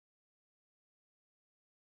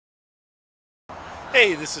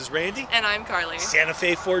Hey, this is Randy. And I'm Carly.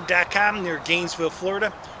 SantaFeFord.com near Gainesville,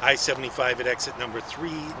 Florida. I-75 at exit number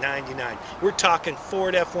 399. We're talking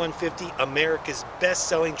Ford F-150, America's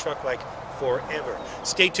best-selling truck like forever.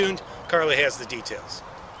 Stay tuned. Carly has the details.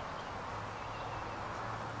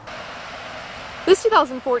 This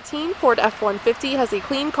 2014 Ford F-150 has a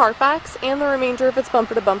clean Carfax and the remainder of its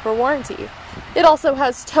bumper-to-bumper warranty. It also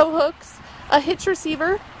has tow hooks, a hitch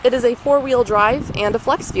receiver, it is a four-wheel drive, and a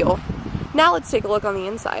flex fuel. Now let's take a look on the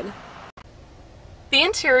inside. The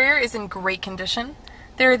interior is in great condition.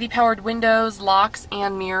 There are the powered windows, locks,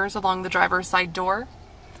 and mirrors along the driver's side door.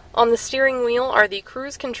 On the steering wheel are the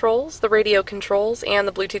cruise controls, the radio controls, and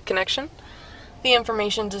the Bluetooth connection. The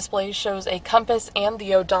information display shows a compass and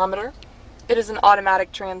the odometer. It is an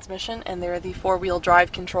automatic transmission, and there are the four-wheel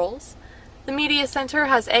drive controls. The media center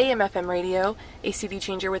has AM/FM radio, a CD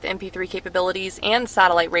changer with MP3 capabilities, and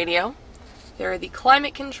satellite radio. There are the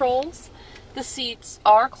climate controls. The seats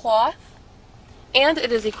are cloth, and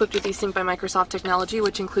it is equipped with the Sync by Microsoft technology,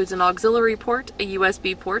 which includes an auxiliary port, a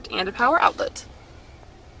USB port, and a power outlet.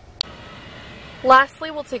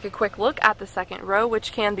 Lastly, we'll take a quick look at the second row,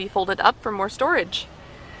 which can be folded up for more storage.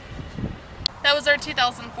 That was our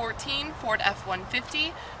 2014 Ford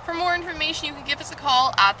F-150. For more information, you can give us a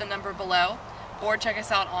call at the number below, or check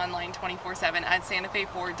us out online 24/7 at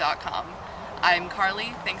SantaFeFord.com. I'm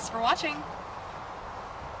Carly. Thanks for watching.